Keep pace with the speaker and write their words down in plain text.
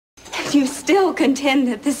You still contend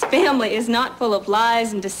that this family is not full of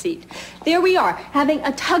lies and deceit. There we are, having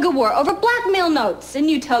a tug-of-war over blackmail notes,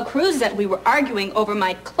 and you tell Cruz that we were arguing over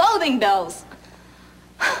my clothing bills.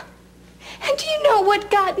 And do you know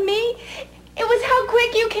what got me? It was how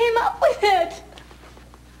quick you came up with it.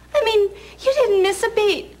 I mean, you didn't miss a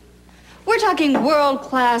beat. We're talking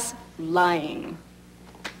world-class lying.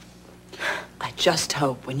 I just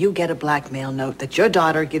hope when you get a blackmail note that your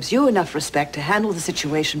daughter gives you enough respect to handle the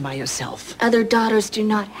situation by yourself. Other daughters do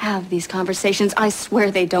not have these conversations. I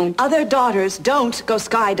swear they don't. Other daughters don't go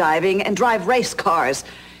skydiving and drive race cars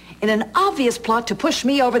in an obvious plot to push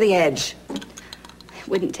me over the edge. It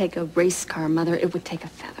wouldn't take a race car, Mother. It would take a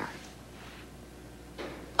feather.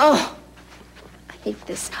 Oh, I hate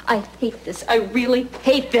this. I hate this. I really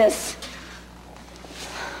hate this.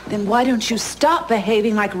 Then why don't you stop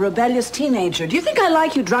behaving like a rebellious teenager? Do you think I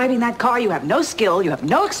like you driving that car? You have no skill, you have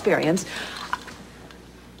no experience.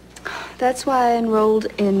 That's why I enrolled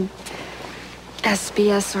in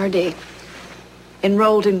SBSRD.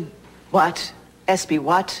 Enrolled in what? SB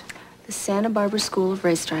what? The Santa Barbara School of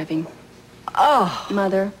Race Driving. Oh.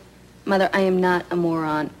 Mother, I am not a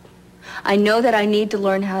moron. I know that I need to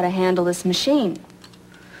learn how to handle this machine.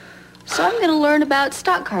 So I'm going to learn about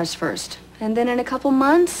stock cars first. And then in a couple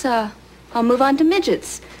months, I'll move on to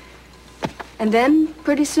midgets. And then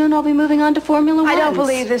pretty soon I'll be moving on to Formula One. I don't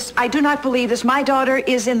believe this. I do not believe this. My daughter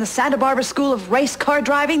is in the Santa Barbara School of Race Car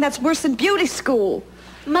Driving. That's worse than beauty school.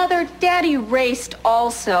 Mother, Daddy raced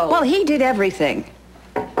also. Well, he did everything.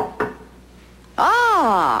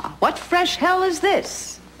 Ah, what fresh hell is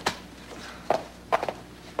this?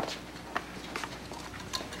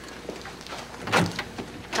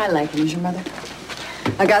 Hi, like it. Is your mother?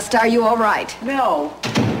 Augusta, are you all right? No.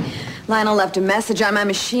 Lionel left a message on my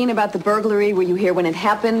machine about the burglary. Were you here when it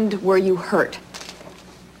happened? Were you hurt?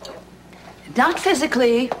 Not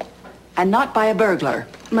physically, and not by a burglar.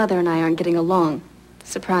 Mother and I aren't getting along.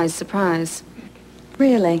 Surprise, surprise.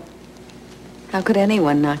 Really? How could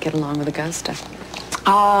anyone not get along with Augusta?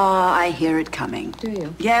 Ah, I hear it coming. Do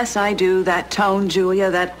you? Yes, I do. That tone, Julia,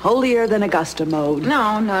 that holier-than-Augusta mode.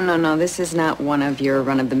 No. This is not one of your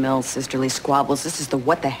run-of-the-mill sisterly squabbles. This is the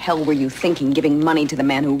what the hell were you thinking giving money to the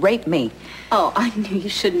man who raped me? Oh, I knew you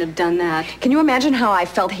shouldn't have done that. Can you imagine how I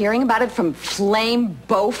felt hearing about it from Flame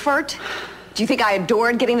Beaufort? Do you think I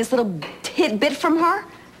adored getting this little tidbit from her?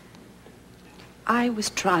 I was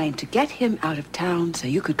trying to get him out of town so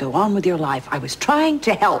you could go on with your life. I was trying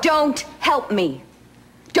to help. Don't help me.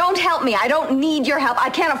 Don't help me. I don't need your help. I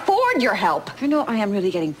can't afford your help. You know, I am really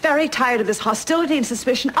getting very tired of this hostility and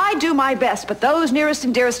suspicion. I do my best, but those nearest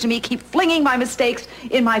and dearest to me keep flinging my mistakes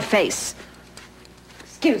in my face.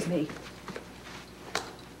 Excuse me.